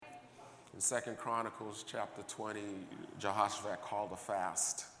In 2 Chronicles chapter 20, Jehoshaphat called a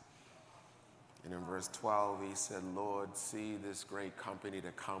fast. And in verse 12, he said, Lord, see this great company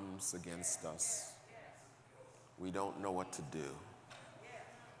that comes against us. We don't know what to do,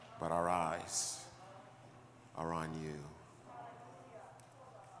 but our eyes are on you.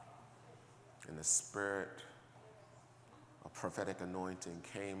 And the spirit of prophetic anointing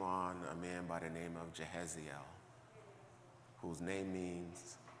came on a man by the name of Jehaziel, whose name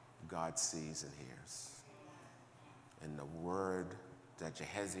means God sees and hears. And the word that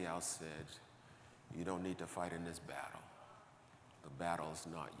Jehaziel said, you don't need to fight in this battle. The battle is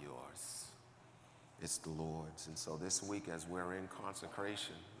not yours. It's the Lord's. And so this week, as we're in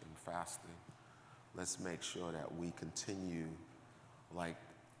consecration and fasting, let's make sure that we continue like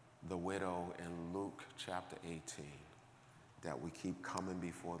the widow in Luke chapter 18, that we keep coming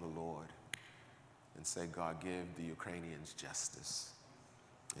before the Lord and say, God, give the Ukrainians justice.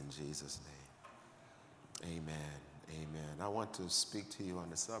 In Jesus' name, amen, amen. I want to speak to you on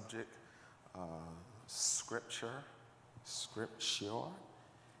the subject, scripture,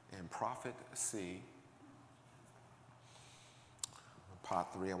 and prophecy.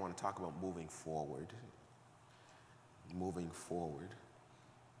 Part 3, I want to talk about moving forward. Moving forward.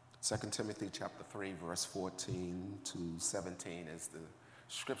 2 Timothy chapter 3, verse 14 to 17 is the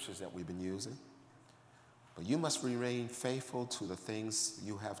scriptures that we've been using. But you must remain faithful to the things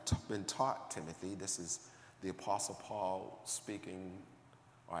you have been taught, Timothy. This is the Apostle Paul speaking,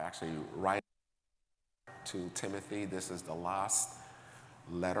 or actually writing to Timothy. This is the last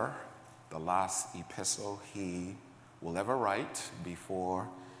letter, the last epistle he will ever write before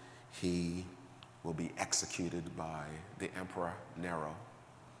he will be executed by the Emperor Nero.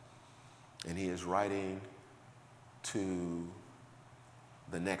 And he is writing to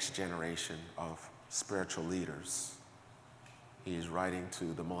the next generation of spiritual leaders. He is writing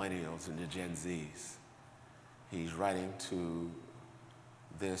to the millennials and the Gen Zs. He's writing to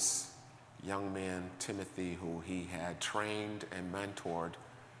this young man, Timothy, who he had trained and mentored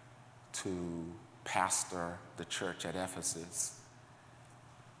to pastor the church at Ephesus.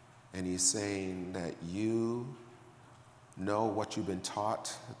 And he's saying that you know what you've been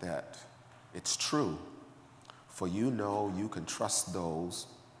taught, that it's true. For you know you can trust those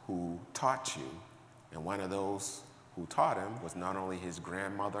who taught you. And one of those who taught him was not only his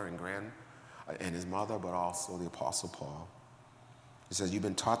grandmother and his mother, but also the Apostle Paul. He says, you've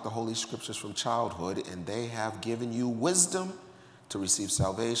been taught the Holy Scriptures from childhood, and they have given you wisdom to receive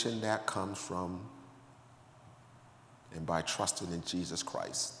salvation that comes from and by trusting in Jesus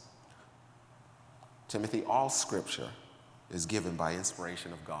Christ. Timothy, all Scripture is given by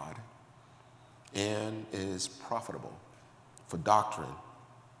inspiration of God and is profitable for doctrine,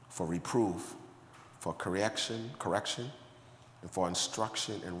 for reproof, for correction, and for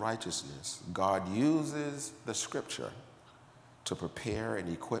instruction in righteousness. God uses the Scripture to prepare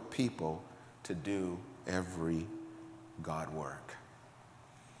and equip people to do every God work.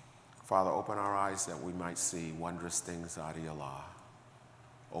 Father, open our eyes that we might see wondrous things out of your law.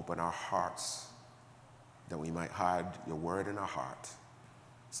 Open our hearts that we might hide your word in our heart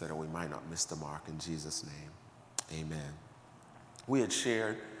so that we might not miss the mark. In Jesus' name, amen. We had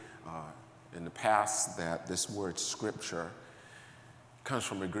shared in the past that this word scripture comes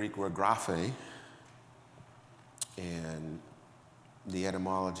from the Greek word graphe, and the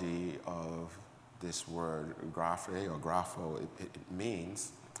etymology of this word graphe or grapho, it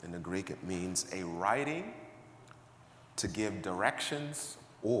means, in the Greek, it means a writing to give directions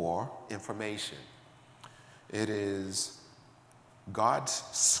or information. It is God's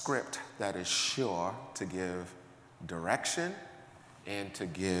script that is sure to give direction and to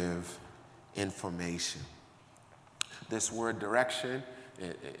give information. This word direction,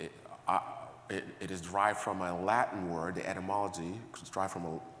 it is derived from a Latin word. The etymology is derived from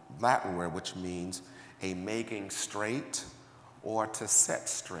a Latin word which means a making straight or to set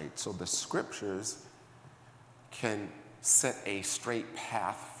straight. So the scriptures can set a straight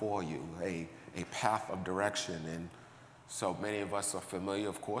path for you, a path of direction. And so many of us are familiar,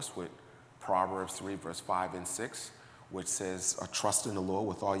 of course, with Proverbs 3, verse 5 and 6, which says, trust in the Lord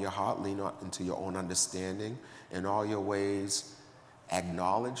with all your heart, lean not into your own understanding, in all your ways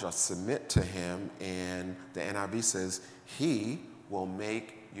acknowledge or submit to him. And the NIV says, he will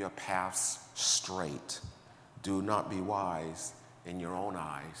make your paths straight. Do not be wise in your own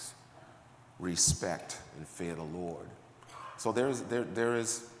eyes. Respect and fear the Lord. So there is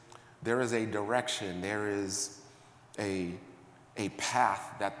a direction, there is a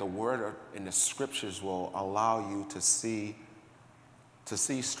path that the word in the scriptures will allow you to see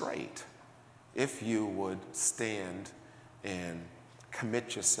straight if you would stand and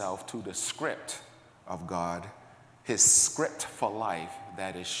commit yourself to the script of God, his script for life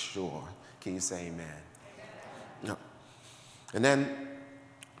that is sure. Can you say amen? No. And then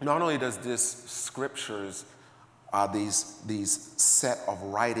not only does this scriptures these set of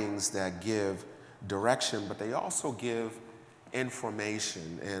writings that give direction, but they also give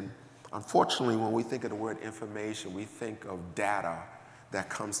information. And unfortunately, when we think of the word information, we think of data that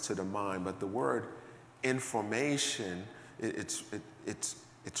comes to the mind. But the word information, it's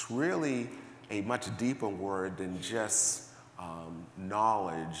really a much deeper word than just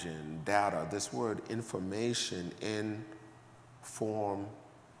knowledge and data. This word information,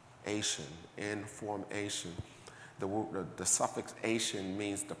 information. The suffix ation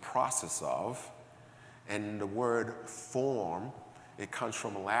means the process of, and the word form, it comes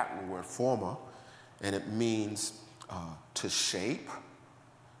from a Latin word forma, and it means to shape,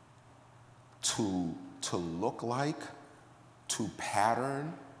 to look like, to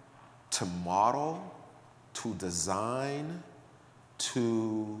pattern, to model, to design,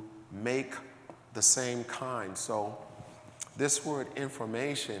 to make the same kind. So this word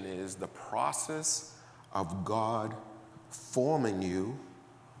information is the process of God forming you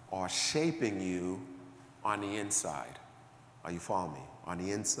or shaping you on the inside. Are you following me? On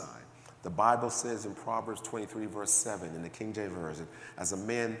the inside. The Bible says in Proverbs 23, verse 7, in the King James Version, as a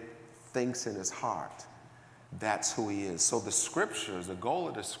man thinks in his heart, that's who he is. So the scriptures, the goal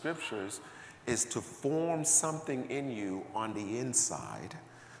of the scriptures is to form something in you on the inside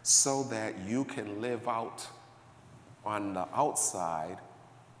so that you can live out on the outside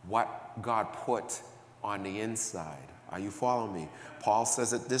what God put on the inside. Are you following me? Paul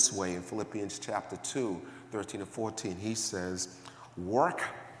says it this way in Philippians chapter 2, 13 and 14. He says, work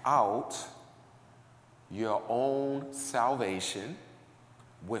out your own salvation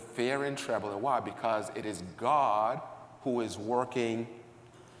with fear and trembling. Why? Because it is God who is working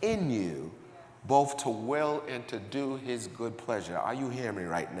in you, both to will and to do his good pleasure. Are you hearing me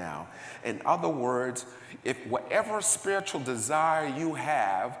right now? In other words, if whatever spiritual desire you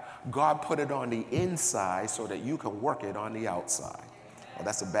have, God put it on the inside so that you can work it on the outside. Well,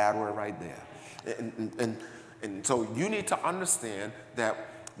 that's a bad word right there. And so you need to understand that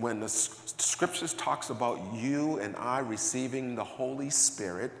when the scriptures talks about you and I receiving the Holy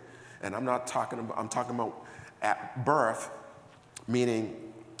Spirit, and I'm talking about at birth, meaning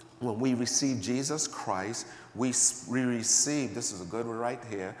when we receive Jesus Christ, we receive, this is a good word right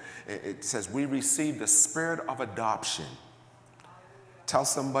here, it says we receive the spirit of adoption. Tell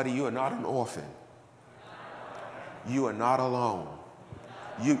somebody you are not an orphan. You are not alone.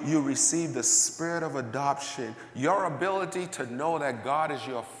 You receive the spirit of adoption. Your ability to know that God is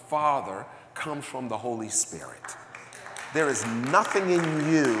your Father comes from the Holy Spirit. There is nothing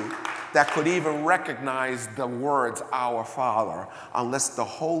in you that could even recognize the words, our Father, unless the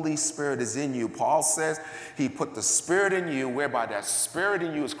Holy Spirit is in you. Paul says he put the Spirit in you, whereby that Spirit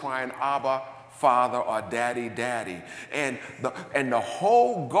in you is crying, Abba, Father, or Daddy, Daddy. And the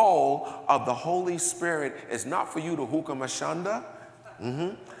whole goal of the Holy Spirit is not for you to hookah mashanda,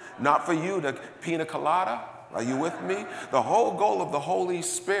 not for you to pina colada. Are you with me? The whole goal of the Holy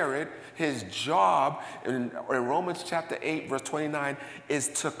Spirit, his job in Romans chapter 8, verse 29, is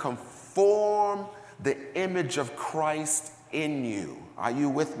to conform the image of Christ in you. Are you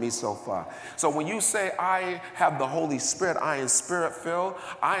with me so far? So when you say, I have the Holy Spirit, I am spirit-filled,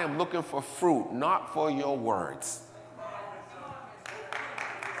 I am looking for fruit, not for your words.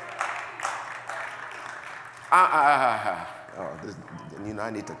 I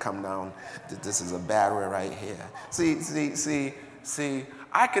need to come down. This is a bad word right here. See,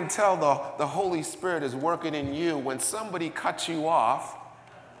 I can tell the Holy Spirit is working in you when somebody cuts you off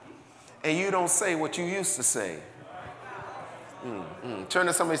and you don't say what you used to say. Turn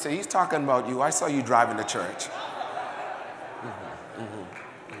to somebody and say, he's talking about you. I saw you driving to church.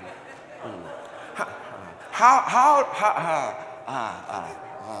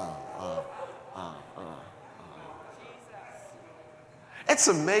 It's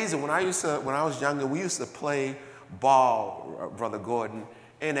amazing. When I was younger, we used to play ball, Brother Gordon,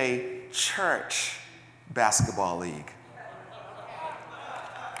 in a church basketball league.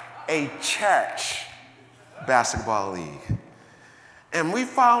 A church basketball league. And we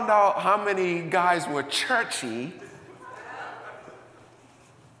found out how many guys were churchy.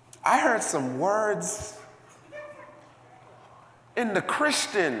 I heard some words in the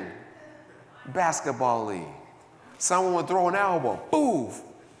Christian basketball league. Someone would throw an elbow, boom.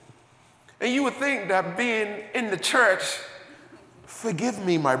 And you would think that being in the church, forgive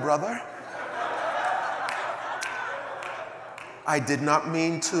me, my brother. I did not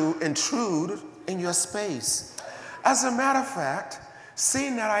mean to intrude in your space. As a matter of fact,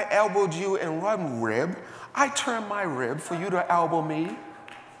 Seeing that I elbowed you in one rib, I turn my rib for you to elbow me.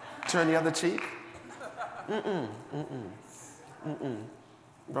 Turn the other cheek.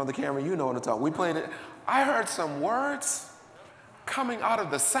 Brother Cameron, you know what I'm talking. We played it. I heard some words coming out of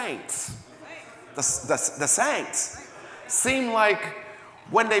the saints. The saints. Seemed like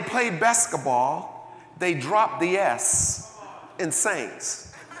when they played basketball, they dropped the S in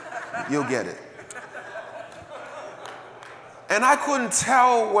saints. You'll get it. And I couldn't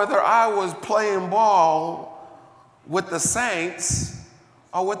tell whether I was playing ball with the saints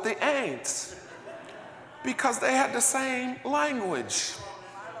or with the ain'ts because they had the same language.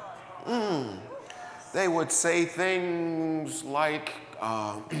 They would say things like,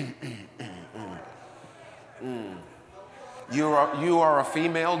 you are a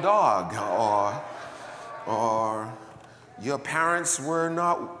female dog, or your parents were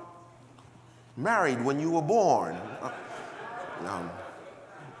not married when you were born.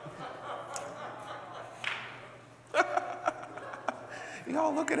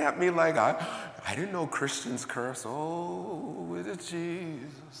 Y'all looking at me like I didn't know Christians curse. Oh, it is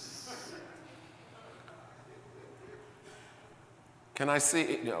Jesus. Can I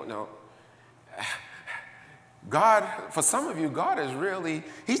see? No. God, for some of you, God is really,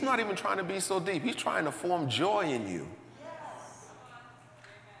 he's not even trying to be so deep. He's trying to form joy in you.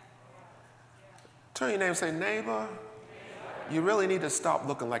 Turn your neighbor and say, neighbor, you really need to stop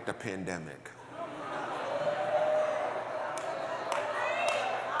looking like the pandemic.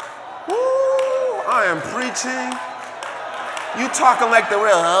 Woo, I am preaching. You talking like the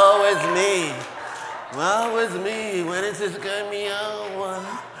real, oh, it's me. Woe is me. When is this going to be over?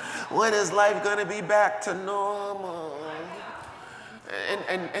 When is life going to be back to normal?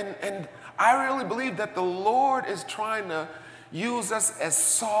 And I really believe that the Lord is trying to use us as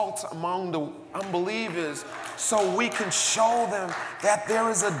salt among the unbelievers so we can show them that there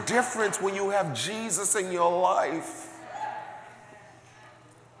is a difference when you have Jesus in your life.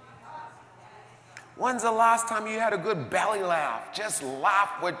 When's the last time you had a good belly laugh? Just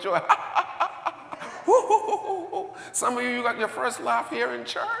laugh with your... Some of you got your first laugh here in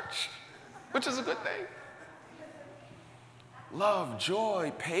church, which is a good thing. Love,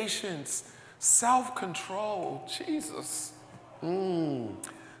 joy, patience, self-control. Jesus.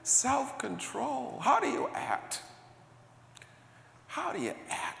 Self-control. How do you act? How do you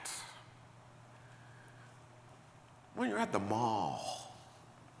act when you're at the mall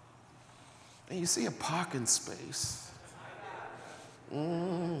and you see a parking space?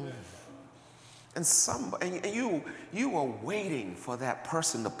 And you are waiting for that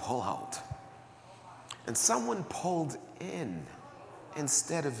person to pull out. And someone pulled in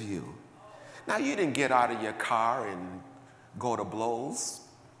instead of you. Now, you didn't get out of your car and go to blows,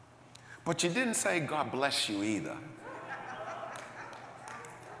 but you didn't say, God bless you either.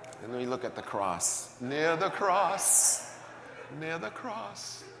 And then you look at the cross. Near the cross. Near the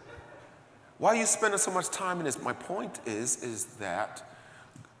cross. Why are you spending so much time in this? My point is that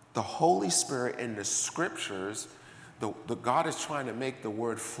the Holy Spirit in the scriptures, the God is trying to make the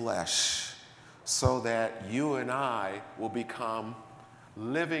word flesh so that you and I will become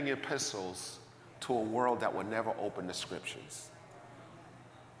living epistles to a world that will never open the scriptures.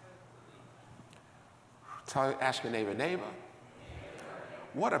 Ask your neighbor,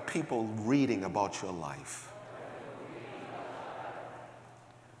 what are people reading about your life?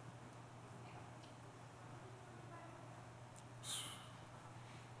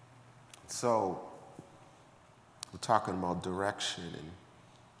 So, we're talking about direction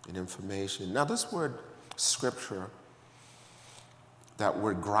and information. Now, this word scripture, that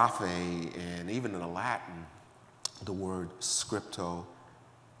word graphe, and even in the Latin, the word scripto,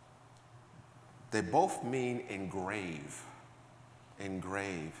 they both mean engrave.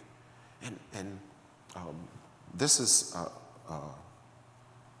 Engrave. And this is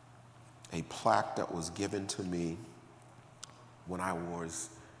a plaque that was given to me when I was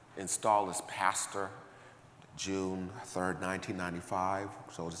installed as pastor June 3rd, 1995.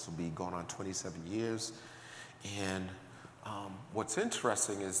 So this will be going on 27 years. And what's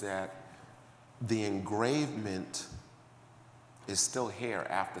interesting is that the engravement is still here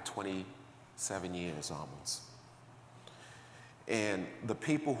after 27 years almost. And the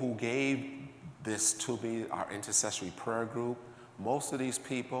people who gave this to me, our intercessory prayer group, most of these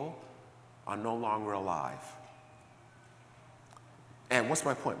people are no longer alive. And what's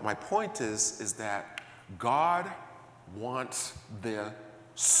my point? My point is that God wants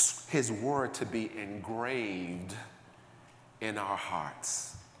his word to be engraved in our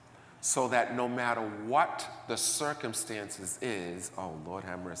hearts so that no matter what the circumstances is, oh Lord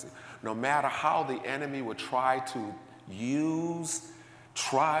have mercy, no matter how the enemy would try to use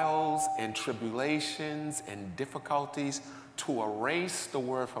trials and tribulations and difficulties to erase the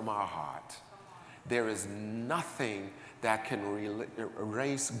word from our heart. There is nothing that can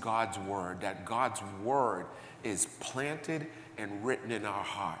erase God's word, that God's word is planted and written in our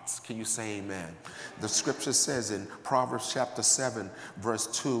hearts. Can you say amen? The scripture says in Proverbs chapter 7, verse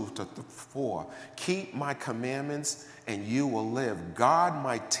 2 to 4, keep my commandments and you will live. Guard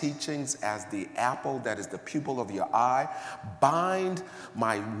my teachings as the apple that is the pupil of your eye. Bind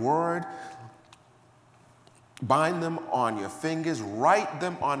my word. Bind them on your fingers. Write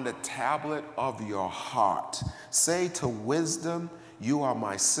them on the tablet of your heart. Say to wisdom, you are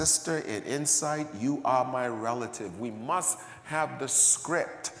my sister. In insight, you are my relative. We must have the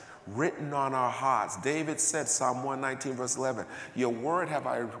script written on our hearts. David said, Psalm 119, verse 11, your word have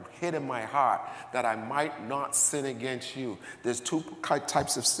I hid in my heart that I might not sin against you. There's two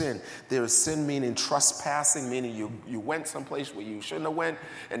types of sin. There is sin meaning trespassing, meaning you went someplace where you shouldn't have went.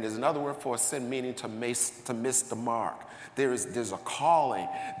 And there's another word for sin meaning to miss the mark. There's a calling.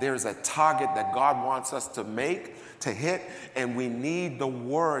 There's a target that God wants us to make, to hit, and we need the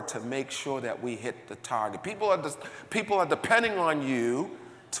word to make sure that we hit the target. People are depending on you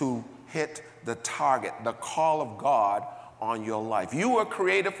to hit the target, the call of God on your life. You were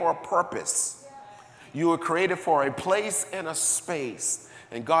created for a purpose. You were created for a place and a space.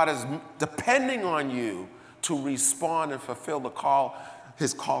 And God is depending on you to respond and fulfill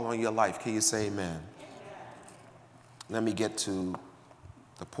his call on your life. Can you say amen? Let me get to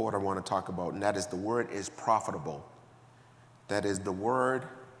the part I want to talk about, and that is the word is profitable. That is the word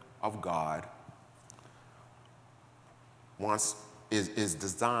of God is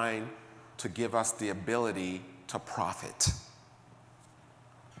designed to give us the ability to profit.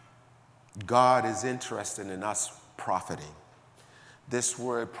 God is interested in us profiting. This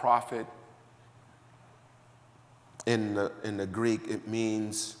word profit in the Greek, it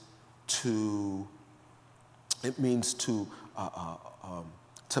means to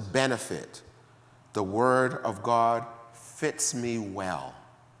benefit. The word of God fits me well.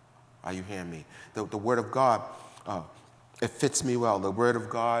 Are you hearing me? The word of God, it fits me well. The word of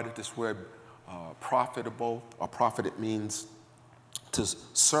God, this word profitable or profit, it means to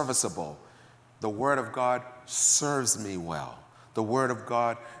serviceable. The word of God serves me well. The word of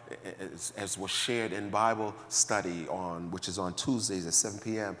God, as was shared in Bible study which is on Tuesdays at 7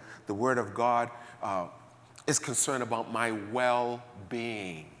 p.m., the word of God is concerned about my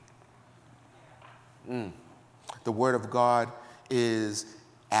well-being. The word of God is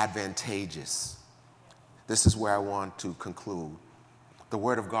advantageous. This is where I want to conclude. The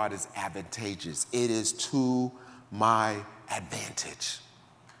word of God is advantageous. It is to my advantage.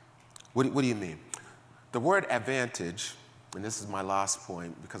 What do you mean? The word advantage, and this is my last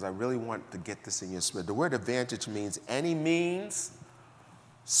point because I really want to get this in your spirit. The word advantage means any means,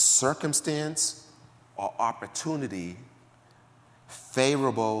 circumstance, or opportunity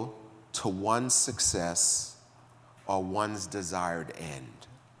favorable to one's success or one's desired end.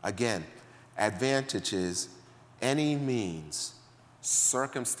 Again, advantage is any means,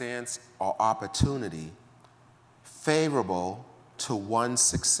 circumstance, or opportunity favorable to one's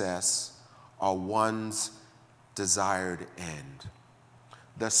success or one's desired end.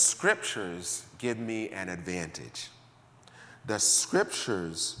 The scriptures give me an advantage. The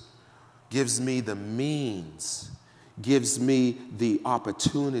scriptures gives me the means, gives me the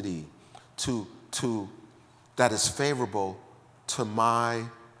opportunity that is favorable to my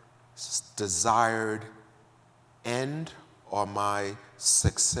desired end or my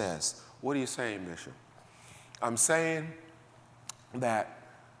success. What are you saying, Bishop? I'm saying that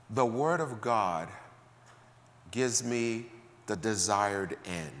the word of God gives me the desired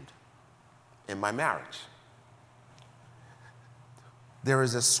end in my marriage. There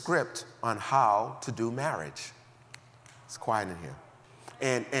is a script on how to do marriage. It's quiet in here.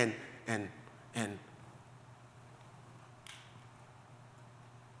 And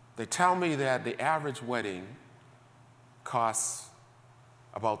they tell me that the average wedding costs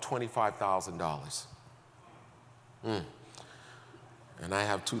about $25,000. And I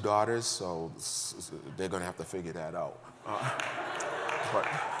have 2 daughters, so they're going to have to figure that out. But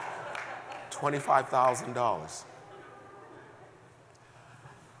 $25,000.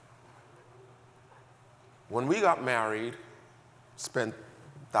 When we got married, spent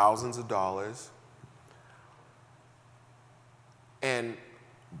thousands of dollars, and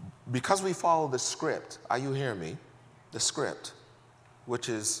because we follow the script, are you hearing me? The script, which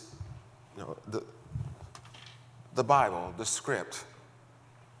is, the Bible, the script.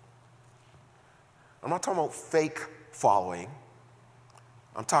 I'm not talking about fake following.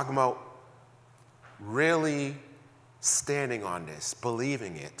 I'm talking about really standing on this,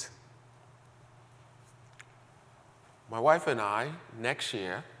 believing it. My wife and I, next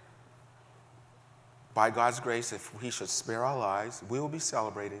year, by God's grace, if He should spare our lives, we will be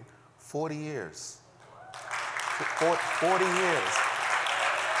celebrating 40 years. 40 years.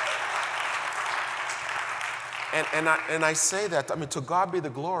 And I say that, I mean, to God be the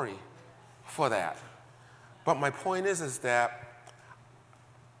glory for that. But my point is that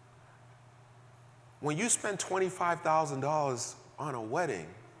when you spend $25,000 on a wedding,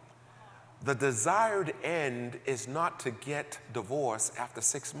 the desired end is not to get divorced after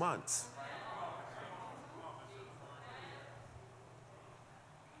 6 months.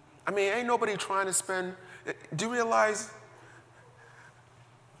 I mean, ain't nobody trying to spend, do you realize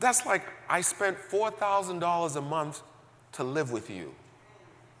that's like I spent $4,000 a month to live with you.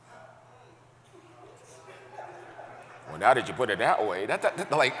 Well, now that you put it that way,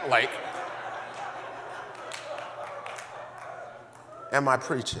 like, am I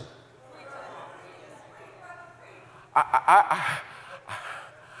preaching? I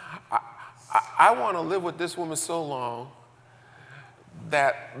want to live with this woman so long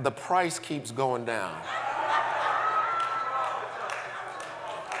that the price keeps going down.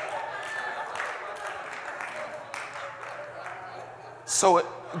 So it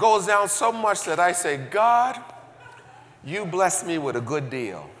goes down so much that I say, God, you bless me with a good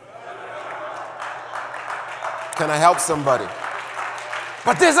deal. Can I help somebody?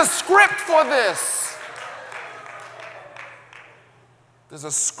 But there's a script for this. There's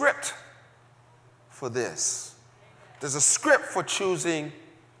a script for this. There's a script for choosing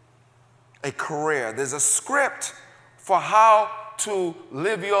a career. There's a script for how to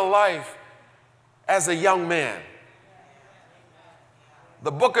live your life as a young man.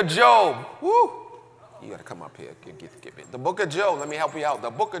 The book of Job, woo, you got to come up here. Get me. The book of Job, let me help you out.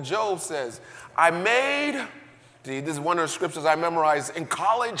 The book of Job says, this is one of the scriptures I memorized in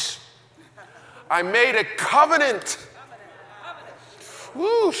college. I made a covenant.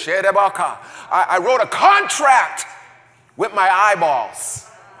 Woo, Shedebaka. I wrote a contract with my eyeballs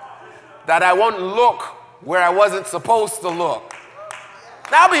that I won't look where I wasn't supposed to look.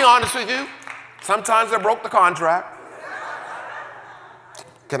 Now, I'll be honest with you. Sometimes I broke the contract.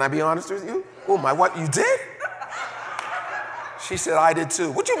 Can I be honest with you? Oh, my what, you did? She said, I did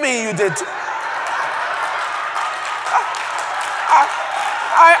too. What do you mean you did too?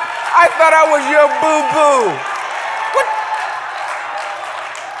 I thought I was your boo-boo. What?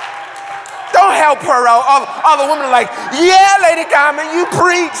 Don't help her out. Other women are like, yeah, Lady Carmen, you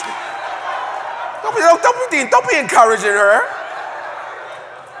preach. Don't be encouraging her.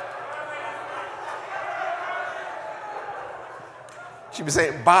 She be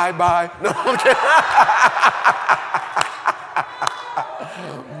saying, bye-bye. No, I'm kidding.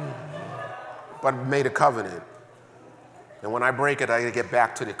 But made a covenant. And when I break it, I get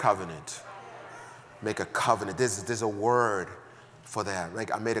back to the covenant. Make a covenant. There's a word for that.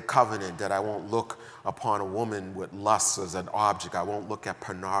 Like I made a covenant that I won't look upon a woman with lust as an object. I won't look at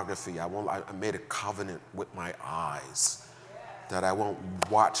pornography. I made a covenant with my eyes that I won't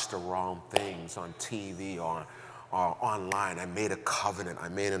watch the wrong things on TV or online. I made a covenant. I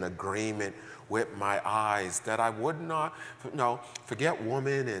made an agreement with my eyes that I would not, forget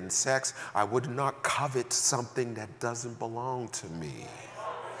woman and sex. I would not covet something that doesn't belong to me.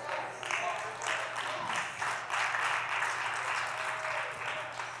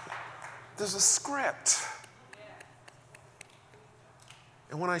 There's a script.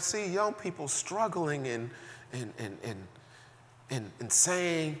 And when I see young people struggling and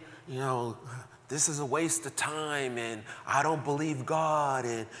saying, this is a waste of time, and I don't believe God,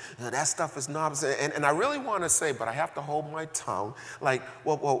 and that stuff is nonsense. And I really want to say, but I have to hold my tongue. Like,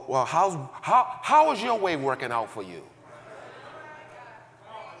 well, how is your way working out for you?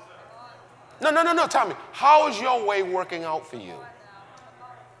 No. Tell me, how is your way working out for you?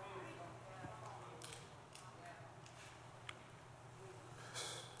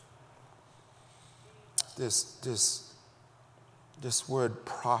 This word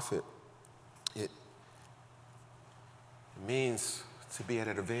prophet, it means to be at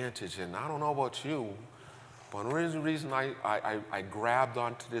an advantage. And I don't know about you, but the reason I grabbed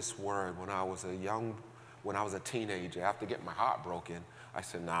onto this word when I was a teenager, after getting my heart broken, I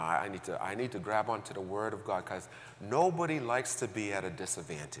said, I need to grab onto the word of God, because nobody likes to be at a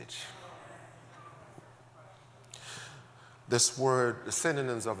disadvantage. This word, the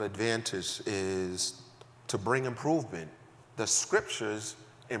synonyms of advantage is to bring improvement. The scriptures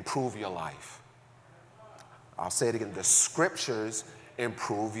improve your life. I'll say it again. The scriptures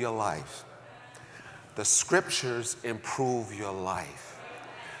improve your life. The scriptures improve your life.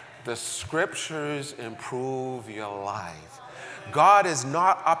 The scriptures improve your life. God is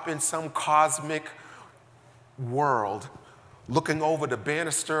not up in some cosmic world looking over the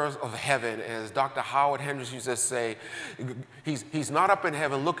banisters of heaven, as Dr. Howard Hendricks used to say. He's not up in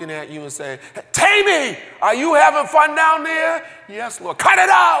heaven looking at you and saying, "Hey, Tammy, are you having fun down there?" "Yes, Lord." "Cut it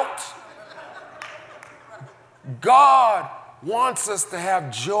out." God wants us to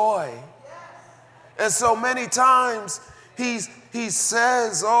have joy. And so many times he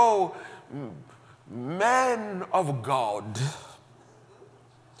says, "Oh, men of God."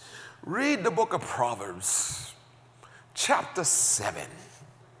 Read the book of Proverbs, chapter 7.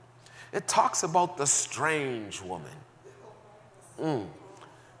 It talks about the strange woman.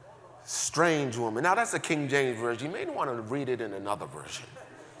 Strange woman. Now, that's the King James Version. You may want to read it in another version.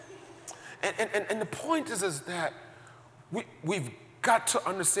 And the point is that we've got to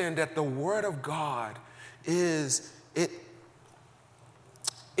understand that the Word of God is, it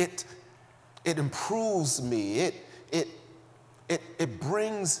improves me. It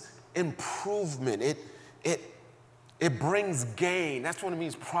brings improvement. It brings gain. That's what it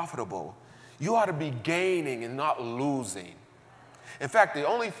means, profitable. You ought to be gaining and not losing. In fact, the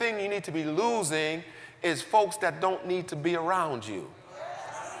only thing you need to be losing is folks that don't need to be around you.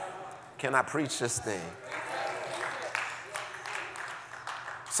 Can I preach this thing?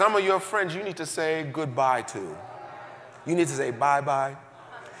 Some of your friends you need to say goodbye to. You need to say bye-bye.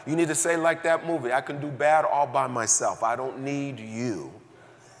 You need to say, like that movie, "I can do bad all by myself. I don't need you."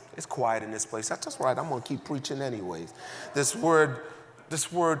 It's quiet in this place. That's just right. I'm going to keep preaching anyways. This word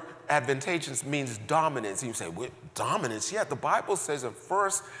advantageous means dominance. You say, "What, dominance?" Yeah, the Bible says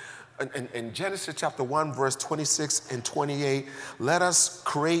in Genesis chapter 1, verse 26 and 28, "Let us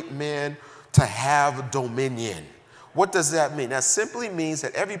create man to have dominion." What does that mean? That simply means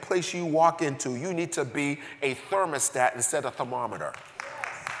that every place you walk into, you need to be a thermostat instead of a thermometer.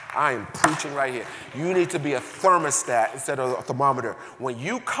 I am preaching right here. You need to be a thermostat instead of a thermometer. When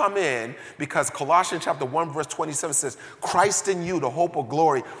you come in, because Colossians chapter 1, verse 27 says, "Christ in you, the hope of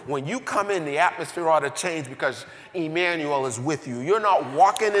glory." When you come in, the atmosphere ought to change because Emmanuel is with you. You're not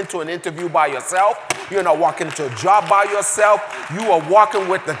walking into an interview by yourself. You're not walking into a job by yourself. You are walking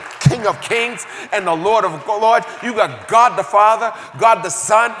with the King of Kings and the Lord of Lords. You got God the Father, God the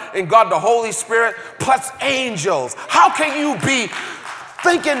Son, and God the Holy Spirit, plus angels. How can you be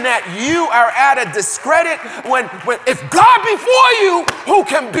thinking that you are at a discredit when if God before you, who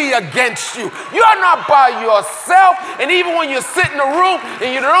can be against you? You're not by yourself. And even when you sit in a room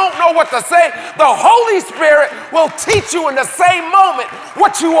and you don't know what to say, the Holy Spirit will teach you in the same moment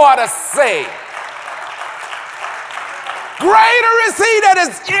what you ought to say. Greater is he that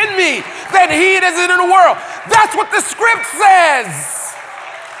is in me than he that is in the world. That's what the script says.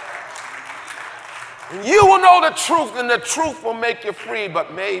 You will know the truth, and the truth will make you free,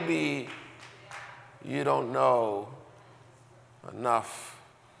 but maybe you don't know enough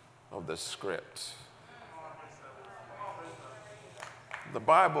of the script. The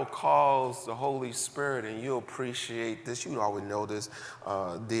Bible calls the Holy Spirit, and you appreciate this. You already know this,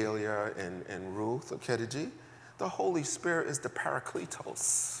 Delia and Ruth, Kedeji. The Holy Spirit is the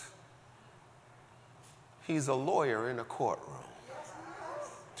Parakletos. He's a lawyer in a courtroom.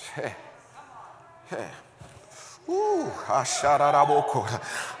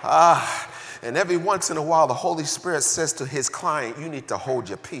 And every once in a while, the Holy Spirit says to his client, "You need to hold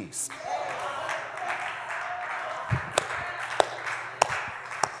your peace."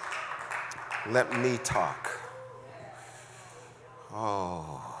 Let me talk.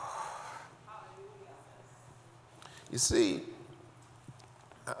 Oh. You see,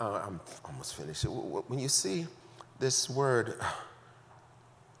 I'm almost finished. When you see this word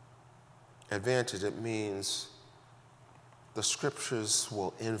advantage, it means the scriptures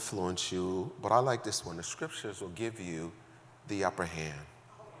will influence you, but I like this one. The scriptures will give you the upper hand.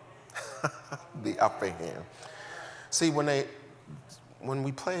 The upper hand. See, when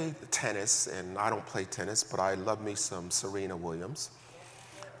we play tennis, and I don't play tennis, but I love me some Serena Williams,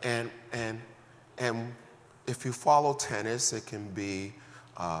 and if you follow tennis, it can be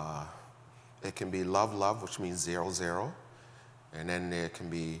love, which means 0-0, and then there can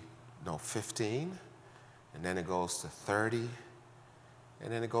be 15, and then it goes to 30,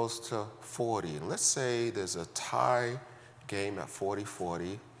 and then it goes to 40. And let's say there's a tie game at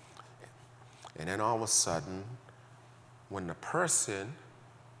 40-40, and then all of a sudden, when the person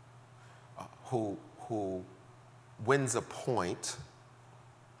who wins a point,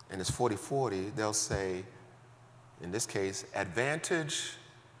 and it's 40-40, they'll say, in this case, advantage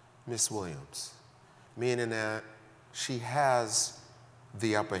Miss Williams, meaning that she has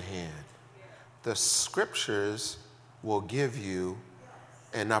the upper hand. The scriptures will give you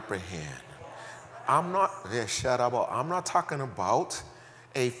an upper hand. I'm not talking about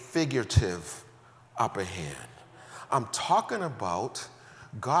a figurative upper hand. I'm talking about,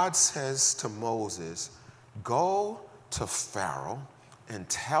 God says to Moses, go to Pharaoh and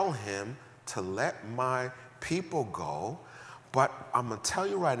tell him to let my people go. But I'm going to tell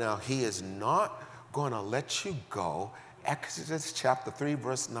you right now, he is not going to let you go, Exodus chapter 3,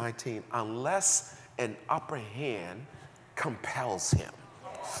 verse 19, unless an upper hand compels him.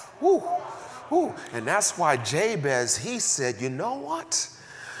 Woo, woo. And that's why Jabez, he said, you know what?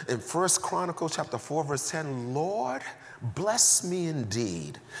 In 1 Chronicles chapter 4, verse 10, Lord, bless me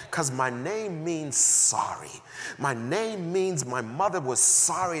indeed, because my name means sorry. My name means my mother was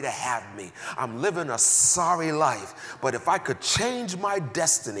sorry to have me. I'm living a sorry life. But if I could change my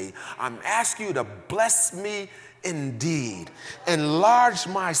destiny, I'm asking you to bless me indeed. Enlarge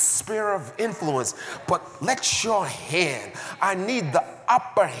my sphere of influence, but let your hand, I need the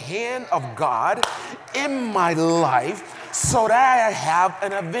upper hand of God in my life so that I have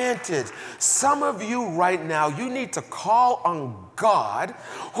an advantage. Some of you right now, you need to call on God,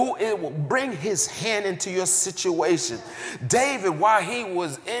 who it will bring his hand into your situation. David, while he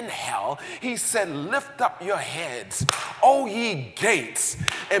was in hell, he said, lift up your heads, O ye gates,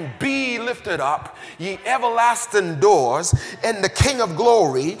 and be lifted up, ye everlasting doors, and the King of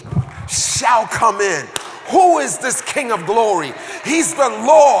glory shall come in. Who is this King of glory? He's the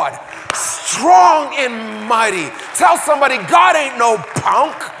Lord, strong and mighty. Tell somebody, God ain't no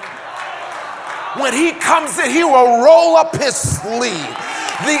punk. When he comes in, he will roll up his sleeve.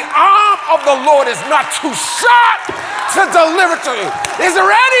 The arm of the Lord is not too short to deliver to you. Is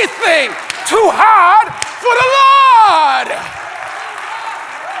there anything too hard for the Lord?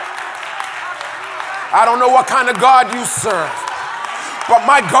 I don't know what kind of God you serve, but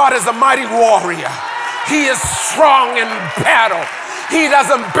my God is a mighty warrior. He is strong in battle. He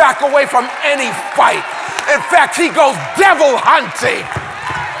doesn't back away from any fight. In fact, he goes devil hunting.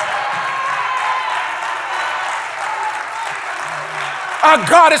 Our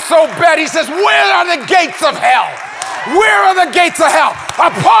God is so bad, he says, where are the gates of hell? Where are the gates of hell?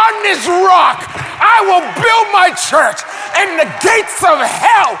 Upon this rock, I will build my church, and the gates of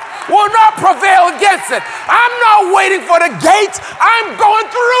hell will not prevail against it. I'm not waiting for the gates. I'm going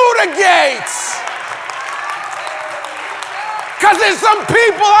through the gates. Because there's some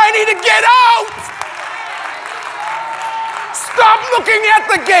people I need to get out. Stop looking at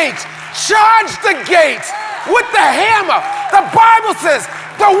the gates. Charge the gates with the hammer. The Bible says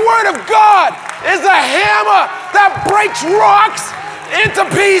the word of God is a hammer that breaks rocks into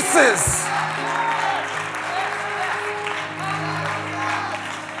pieces.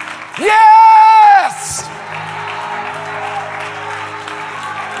 Yes!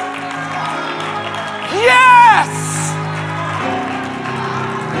 Yes!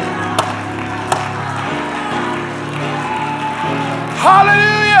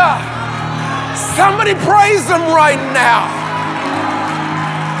 Hallelujah! Somebody praise him right now.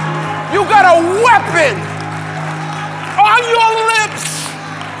 You got a weapon on your lips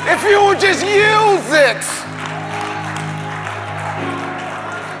if you would just use it.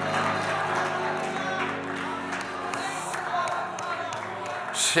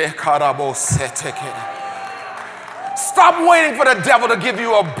 Stop waiting for the devil to give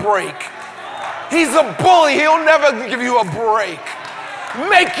you a break. He's a bully. He'll never give you a break.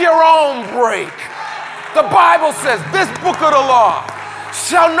 Make your own break. The Bible says, this book of the law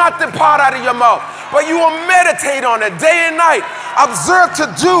shall not depart out of your mouth, but you will meditate on it day and night. Observe to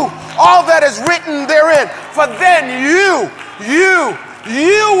do all that is written therein, for then you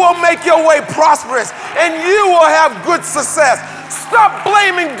will make your way prosperous, and you will have good success. Stop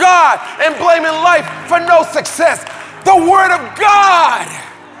blaming God and blaming life for no success. The word of God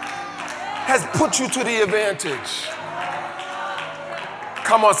has put you to the advantage.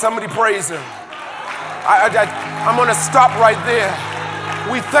 Come on, somebody praise him. I'm going to stop right there.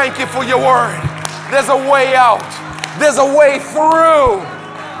 We thank you for your word. There's a way out. There's a way through.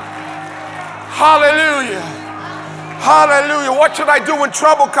 Hallelujah. Hallelujah. What should I do when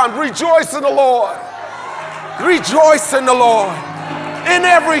trouble comes? Rejoice in the Lord. Rejoice in the Lord. In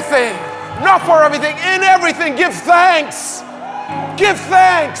everything. Not for everything. In everything. Give thanks. Give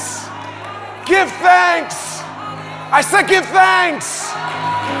thanks. Give thanks. I said give thanks.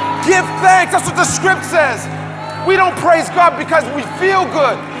 Give thanks. That's what the script says. We don't praise God because we feel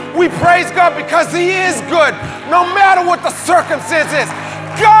good. We praise God because he is good. No matter what the circumstance is.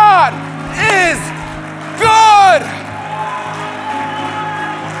 God is good.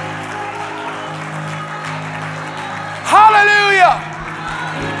 Hallelujah.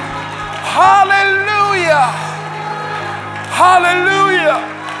 Hallelujah. Hallelujah.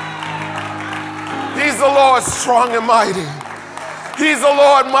 He's the Lord strong and mighty. He's the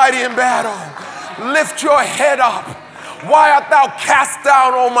Lord mighty in battle. Lift your head up. Why art thou cast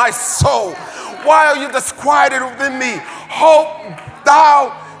down, O my soul? Why are you disquieted within me? Hope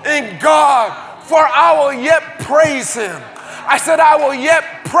thou in God, for I will yet praise him. I said, I will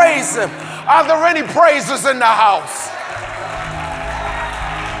yet praise him. Are there any praisers in the house?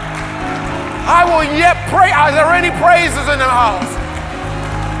 I will yet pray. Are there any praisers in the house?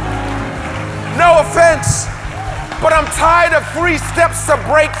 No offense, but I'm tired of 3 steps to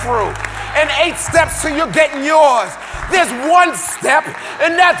breakthrough and 8 steps till you're getting yours. There's 1 step,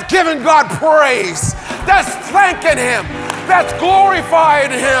 and that's giving God praise. That's thanking him. That's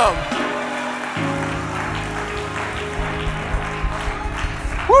glorifying him.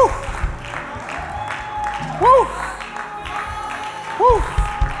 Woo! Woo! Woo!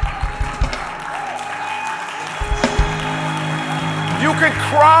 You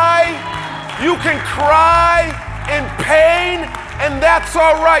can cry in pain, and that's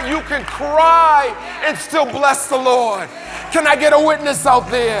all right. You can cry and still bless the Lord. Can I get a witness out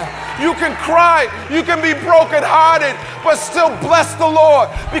there? You can cry, you can be brokenhearted, but still bless the Lord,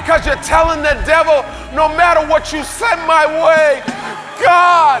 because you're telling the devil, no matter what you send my way,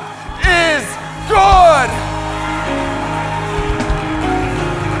 God is good.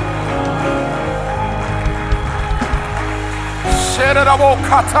 There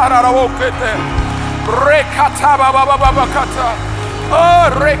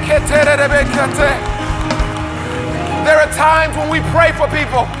are times when we pray for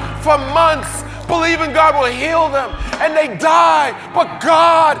people for months, believing God will heal them, and they die, but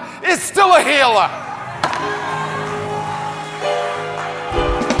God is still a healer.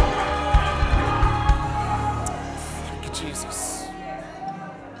 Thank you, Jesus.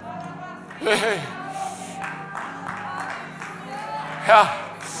 Hey. Yeah.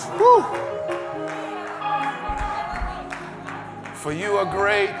 Woo. For you are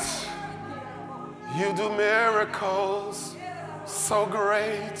great. You do miracles so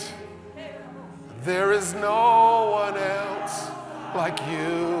great. There is no one else like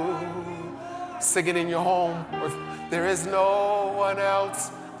you. Sing it in your home. There is no one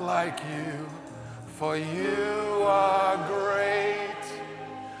else like you. For you are great.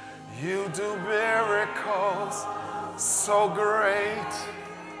 You do miracles so great.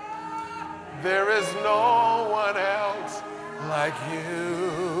 There is no one else like you.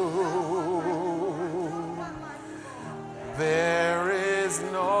 There is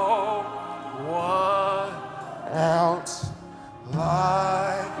no one else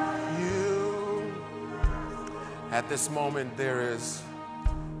like you. At this moment, there is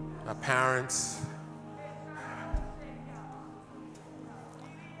a parent,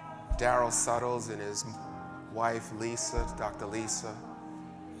 Daryl Suttles, and his wife, Lisa, Dr. Lisa.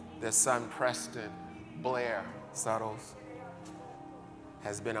 Their son, Preston Blair Suttles,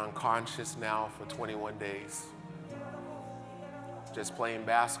 has been unconscious now for 21 days. Just playing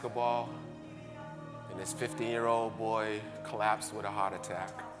basketball, and his 15-year-old boy collapsed with a heart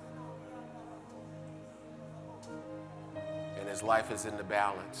attack. And his life is in the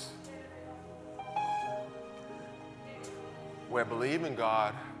balance. We're believing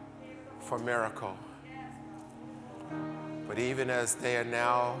God for miracle. But even as they are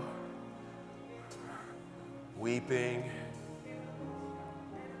now weeping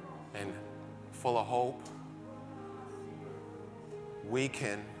and full of hope, we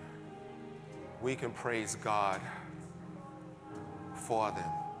can praise God for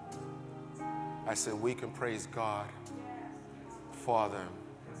them. I said we can praise God for them.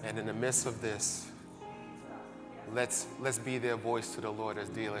 And in the midst of this, let's be their voice to the Lord, as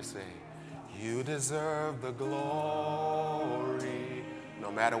Dealer say. You deserve the glory, no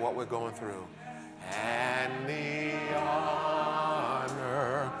matter what we're going through, and the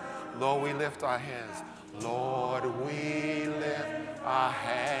honor. Lord, we lift our hands. Lord, we lift our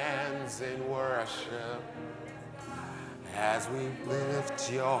hands in worship as we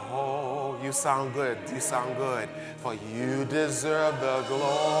lift your whole. You sound good. You sound good. For you deserve the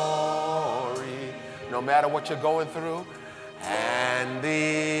glory, no matter what you're going through, and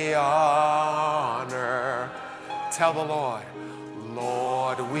the honor. Tell the Lord,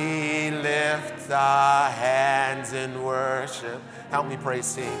 Lord, we lift our hands in worship. Help me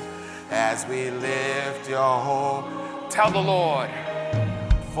praise team. As we lift your whole. Tell the Lord,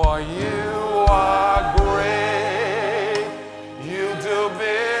 for you are great. You do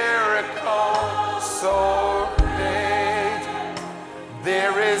miracles so great.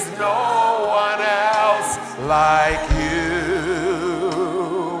 There is no one else like you.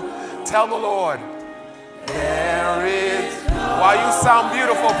 Tell the Lord, there is. While you sound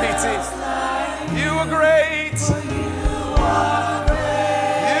beautiful, PT, you great. You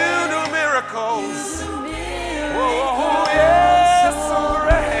do miracles. Oh, yes, so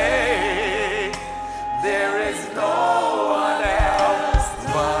great. There is no one else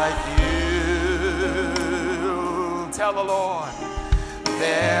like you. Tell the Lord,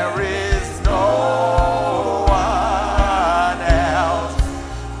 there is no one else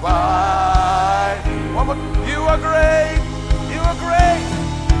like you. You are great. You are great.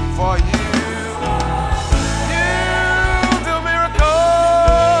 For you do miracles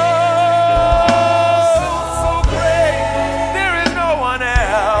so great. There is no one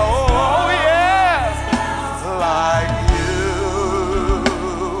else, oh yes, like you.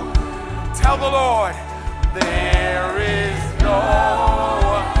 Tell the Lord, there is no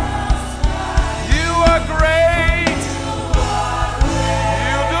one. You are great.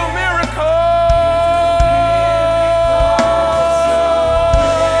 You do miracles.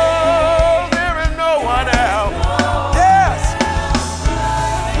 There is no one else. Yes.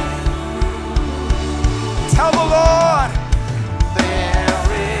 Tell the Lord, there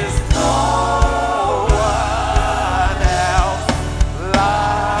is no one else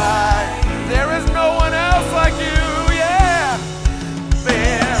like. There is no one else like you. Yeah.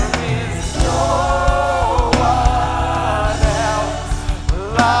 There is no one else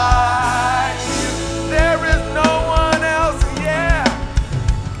like you. There is no one else. Yeah.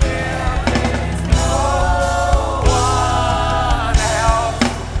 There is no one else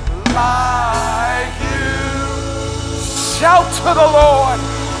like you. Shout to the Lord.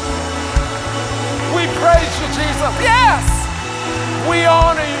 We praise you, Jesus. Yes. We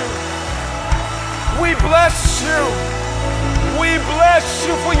honor you. We bless you. We bless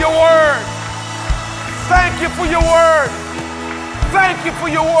you for your word. Thank you for your word. Thank you for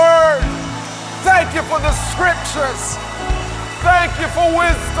your word. Thank you for the scriptures. Thank you for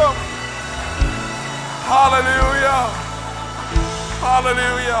wisdom. Hallelujah.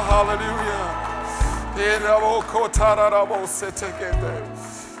 Hallelujah. Hallelujah.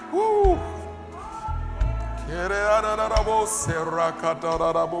 Woo.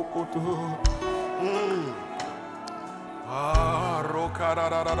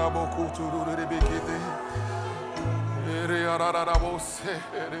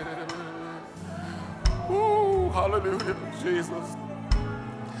 Ooh, hallelujah, Jesus.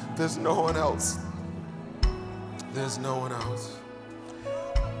 There's no one else. There's no one else.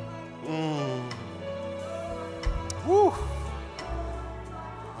 Woo.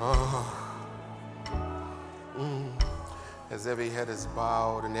 As every head is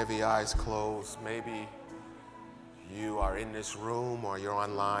bowed and every eye is closed, maybe you are in this room or you're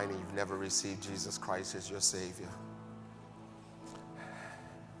online and you've never received Jesus Christ as your Savior.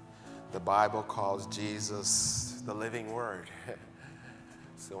 The Bible calls Jesus the living Word.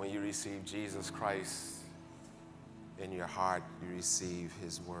 So when you receive Jesus Christ in your heart, you receive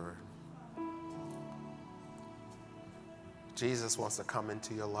His Word. Jesus wants to come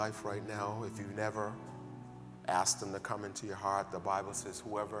into your life right now. If you've never asked Him to come into your heart, the Bible says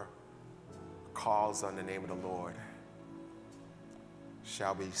whoever calls on the name of the Lord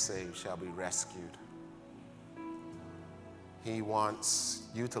shall be saved, shall be rescued. He wants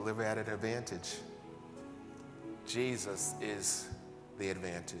you to live at an advantage. Jesus is the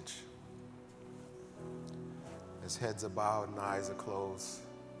advantage. As heads are bowed and eyes are closed,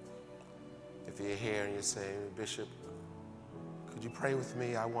 if you're here and you're saying, Bishop, could you pray with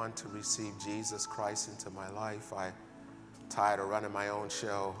me? I want to receive Jesus Christ into my life. I'm tired of running my own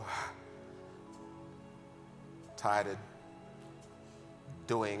show. Tired of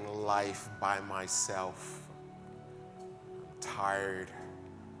doing life by myself. Tired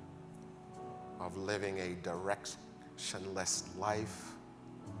of living a directionless life,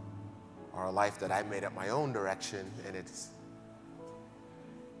 or a life that I made up my own direction, and it's,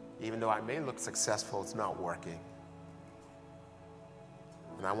 even though I may look successful, it's not working.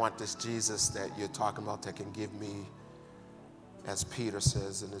 And I want this Jesus that you're talking about that can give me, as Peter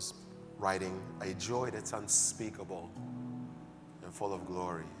says in his writing, a joy that's unspeakable and full of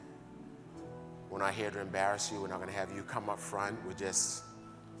glory. We're not here to embarrass you. We're not going to have you come up front. We just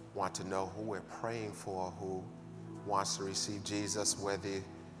want to know who we're praying for, who wants to receive Jesus. Whether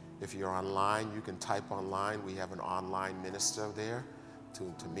if you're online, you can type online. We have an online minister there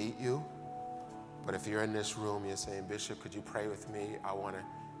to meet you. But if you're in this room, you're saying, Bishop, could you pray with me? I want to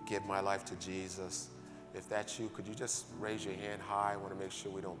give my life to Jesus. If that's you, could you just raise your hand high? I want to make sure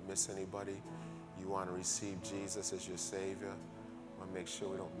we don't miss anybody. You want to receive Jesus as your Savior. I want to make sure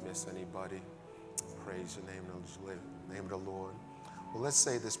we don't miss anybody. Praise the name of the Lord. Well, let's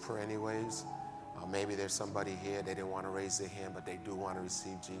say this prayer anyways. Maybe there's somebody here, they didn't want to raise their hand, but they do want to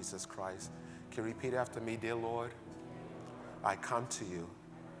receive Jesus Christ. Can you repeat after me? Dear Lord, I come to you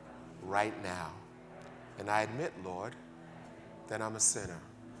right now. And I admit, Lord, that I'm a sinner.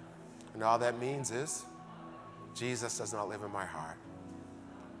 And all that means is Jesus does not live in my heart.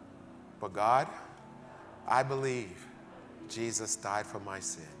 But God, I believe Jesus died for my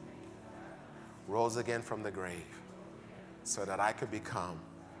sin, rose again from the grave, so that I could become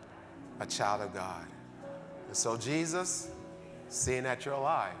a child of God. And so Jesus, seeing that you're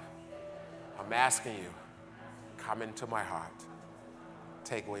alive, I'm asking you, come into my heart,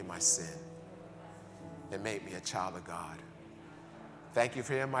 take away my sin, and make me a child of God. Thank you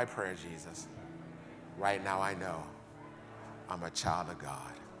for hearing my prayer, Jesus. Right now I know I'm a child of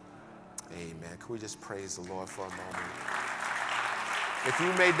God. Amen. Can we just praise the Lord for a moment? If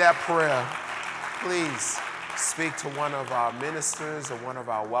you made that prayer, please speak to one of our ministers or one of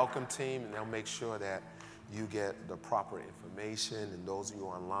our welcome team, and they'll make sure that you get the proper information. And those of you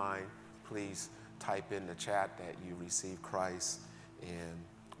online, please type in the chat that you received Christ, and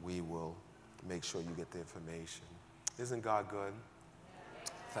we will make sure you get the information. Isn't God good?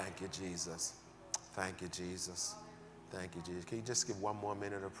 Thank you, Jesus. Thank you, Jesus. Thank you, Jesus. Can you just give one more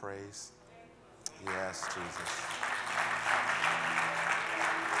minute of praise? Yes, Jesus.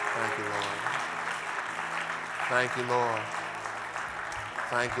 Thank you, Lord. Thank you, Lord.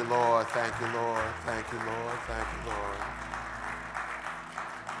 Thank you, Lord. Thank you, Lord. Thank you, Lord. Thank you, Lord.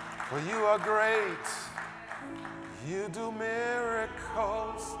 For you are great. You do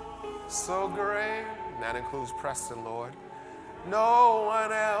miracles so great. And that includes Preston, Lord. No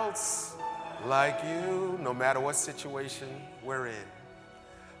one else like you, no matter what situation we're in.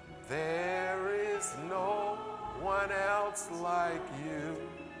 There is no one else like you,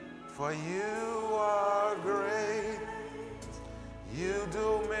 for you are great. You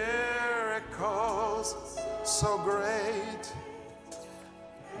do miracles so great.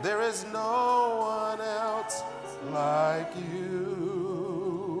 There is no one else like you.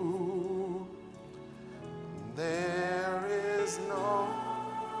 There is no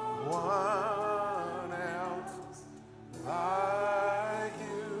one else like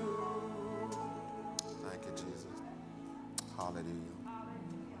you. Thank you, Jesus. Hallelujah.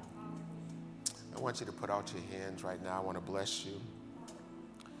 I want you to put out your hands right now. I want to bless you.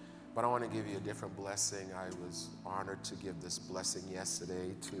 But I want to give you a different blessing. I was honored to give this blessing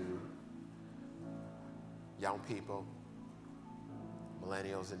yesterday to young people,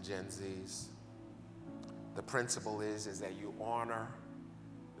 millennials and Gen Zs. The principle is that you honor,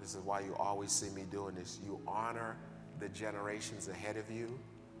 this is why you always see me doing this, you honor the generations ahead of you,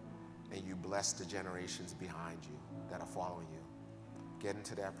 and you bless the generations behind you that are following you. Get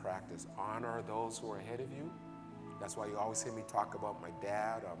into that practice. Honor those who are ahead of you. That's why you always hear me talk about my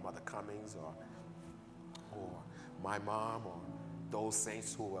dad or Mother Cummings or my mom or those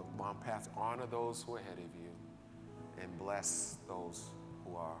saints who have gone past. Honor those who are ahead of you and bless those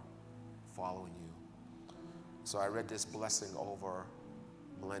who are following you. So I read this blessing over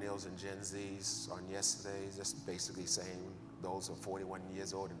millennials and Gen Zs on yesterday, just basically saying those are 41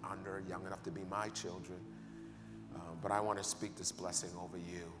 years old and under, young enough to be my children. But I want to speak this blessing over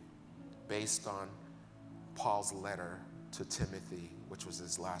you based on Paul's letter to Timothy, which was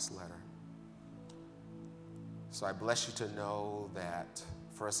his last letter. So I bless you to know that,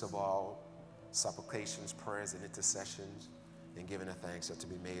 first of all, supplications, prayers, and intercessions, and giving a thanks are to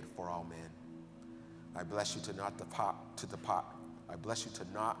be made for all men. I bless you to not depart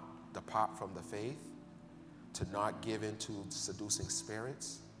from the faith, to not give in to seducing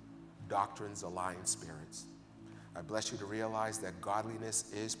spirits, doctrines, or lying spirits. I bless you to realize that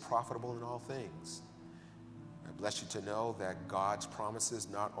godliness is profitable in all things. I bless you to know that God's promises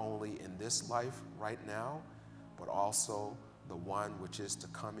not only in this life right now, but also the one which is to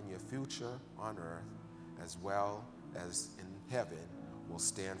come in your future on earth, as well as in heaven, will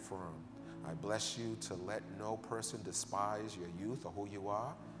stand firm. I bless you to let no person despise your youth or who you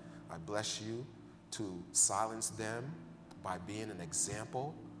are. I bless you to silence them by being an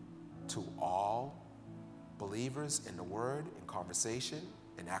example to all believers in the word, in conversation,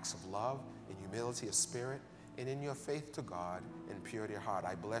 in acts of love, in humility of spirit, and in your faith to God and purity of heart.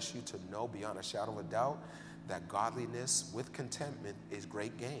 I bless you to know beyond a shadow of a doubt that godliness with contentment is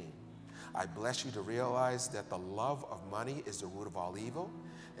great gain. I bless you to realize that the love of money is the root of all evil,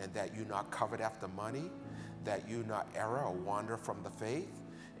 and that you not covet after money, that you not err or wander from the faith,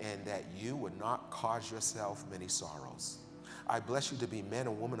 and that you would not cause yourself many sorrows. I bless you to be men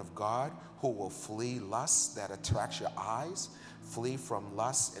and women of God who will flee lusts that attracts your eyes, flee from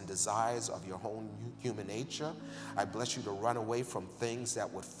lusts and desires of your own human nature. I bless you to run away from things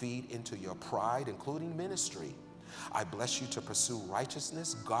that would feed into your pride, including ministry. I bless you to pursue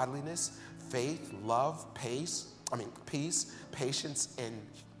righteousness, godliness, faith, love, peace, patience, and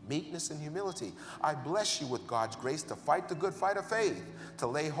meekness and humility. I bless you with God's grace to fight the good fight of faith, to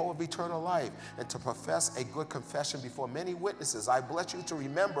lay hold of eternal life, and to profess a good confession before many witnesses. I bless you to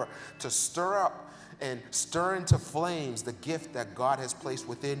remember to stir up and stir into flames the gift that God has placed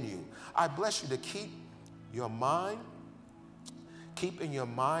within you. I bless you to keep in your mind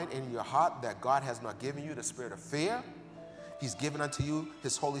and in your heart that God has not given you the spirit of fear. He's given unto you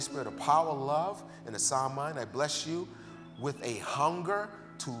his Holy Spirit of power, love, and a sound mind. I bless you with a hunger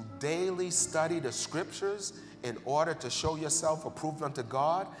to daily study the scriptures in order to show yourself approved unto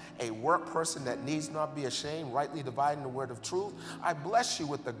God, a work person that needs not be ashamed, rightly dividing the word of truth. I bless you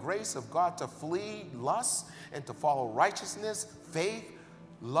with the grace of God to flee lust and to follow righteousness, faith,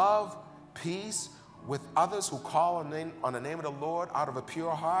 love, peace, with others who call on the name of the Lord out of a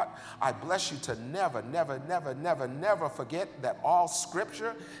pure heart. I bless you to never, never, never, never, never forget that all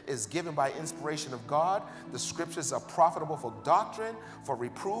scripture is given by inspiration of God. The scriptures are profitable for doctrine, for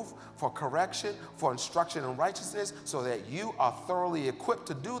reproof, for correction, for instruction in righteousness, so that you are thoroughly equipped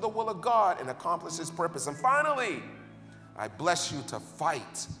to do the will of God and accomplish his purpose. And finally, I bless you to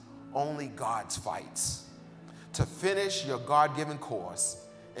fight only God's fights, to finish your God-given course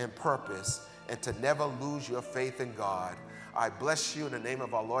and purpose, and to never lose your faith in God. I bless you in the name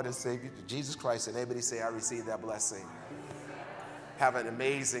of our Lord and Savior, Jesus Christ. And everybody say, I receive that blessing. Have an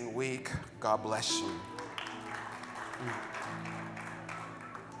amazing week. God bless you.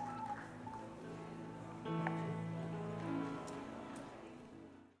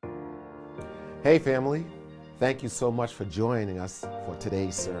 Hey, family. Thank you so much for joining us for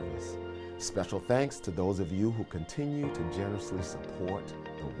today's service. Special thanks to those of you who continue to generously support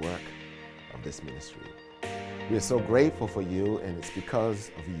the work of this ministry. We are so grateful for you, and it's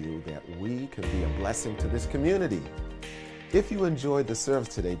because of you that we can be a blessing to this community. If you enjoyed the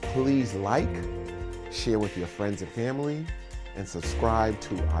service today, please like, share with your friends and family, and subscribe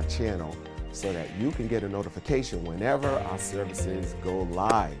to our channel so that you can get a notification whenever our services go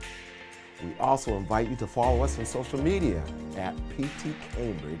live. We also invite you to follow us on social media at PT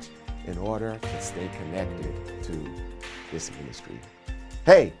Cambridge in order to stay connected to this ministry.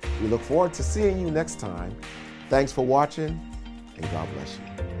 Hey, we look forward to seeing you next time. Thanks for watching, and God bless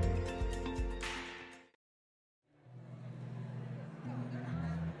you.